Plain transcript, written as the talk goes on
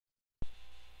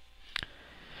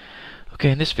Okay,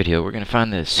 in this video we're going to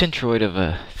find the centroid of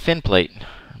a thin plate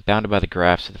bounded by the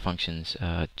graphs of the functions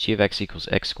g of x equals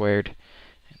x squared,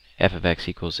 f of x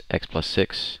equals x plus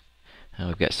 6.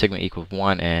 We've got sigma equals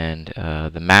 1, and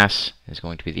the mass is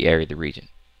going to be the area of the region.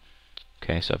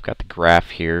 Okay, so I've got the graph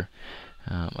here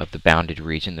of the bounded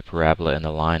region, the parabola and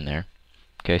the line there.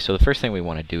 Okay, so the first thing we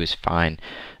want to do is find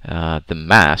the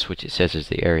mass, which it says is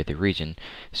the area of the region.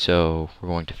 So we're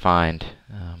going to find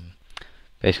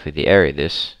basically the area of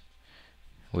this,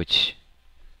 which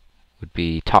would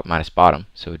be top minus bottom,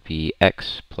 so it would be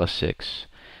x plus 6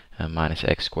 minus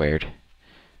x squared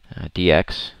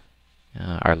dx.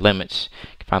 Our limits,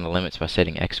 you can find the limits by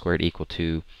setting x squared equal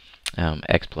to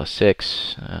x plus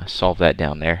 6. Solve that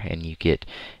down there, and you get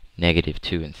negative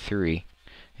 2 and 3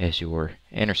 as your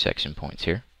intersection points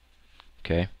here.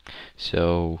 Okay,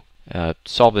 so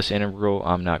solve this integral.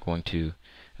 I'm not going to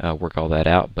work all that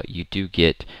out, but you do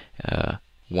get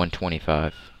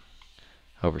 125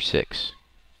 over 6.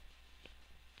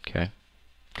 Okay,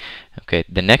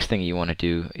 the next thing you want to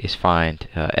do is find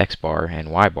x bar and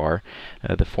y bar.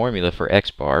 The formula for x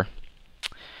bar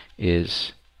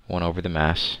is 1 over the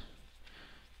mass,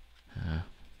 the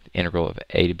integral of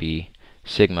a to b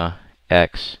sigma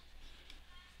x,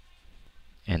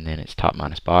 and then it's top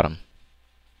minus bottom.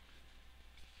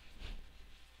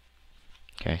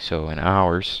 Okay, so in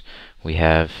ours we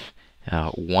have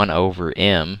 1 over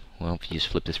m. Well, if you just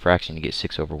flip this fraction, you get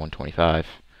 6 over 125.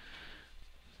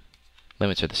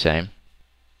 Limits are the same.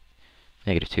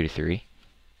 Negative 2 to 3.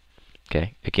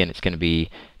 Okay, again, it's going to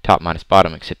be top minus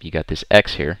bottom, except you got this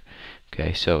x here.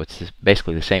 Okay, so it's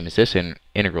basically the same as this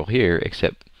integral here,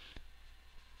 except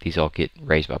these all get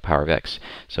raised by power of x.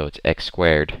 So it's x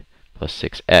squared plus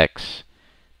 6x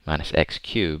minus x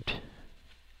cubed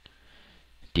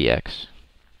dx.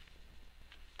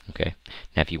 Okay,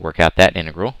 now if you work out that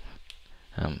integral,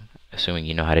 assuming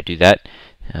you know how to do that,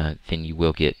 then you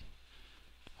will get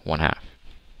 1/2.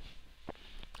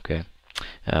 Okay,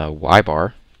 y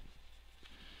bar,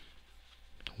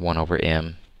 1 over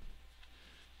m,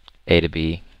 a to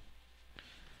b,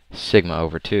 sigma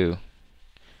over 2,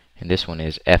 and this one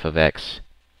is f of x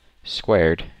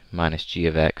squared minus g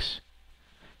of x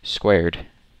squared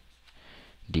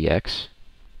dx,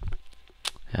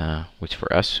 which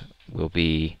for us will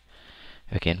be,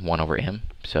 again, 1 over m,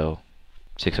 so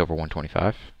 6 over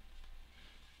 125.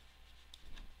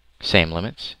 Same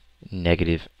limits,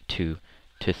 negative 2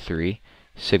 to 3.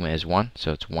 Sigma is 1,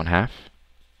 so it's 1/2.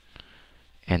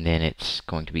 And then it's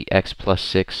going to be x plus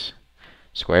 6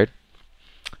 squared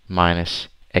minus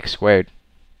x squared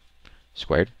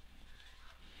squared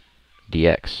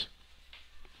dx.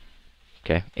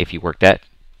 Okay, if you work that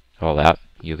all out,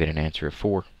 you'll get an answer of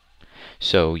 4.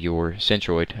 So your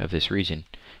centroid of this region,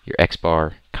 your x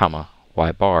bar comma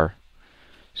y bar,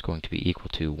 is going to be equal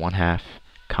to 1/2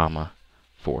 comma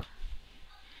 4.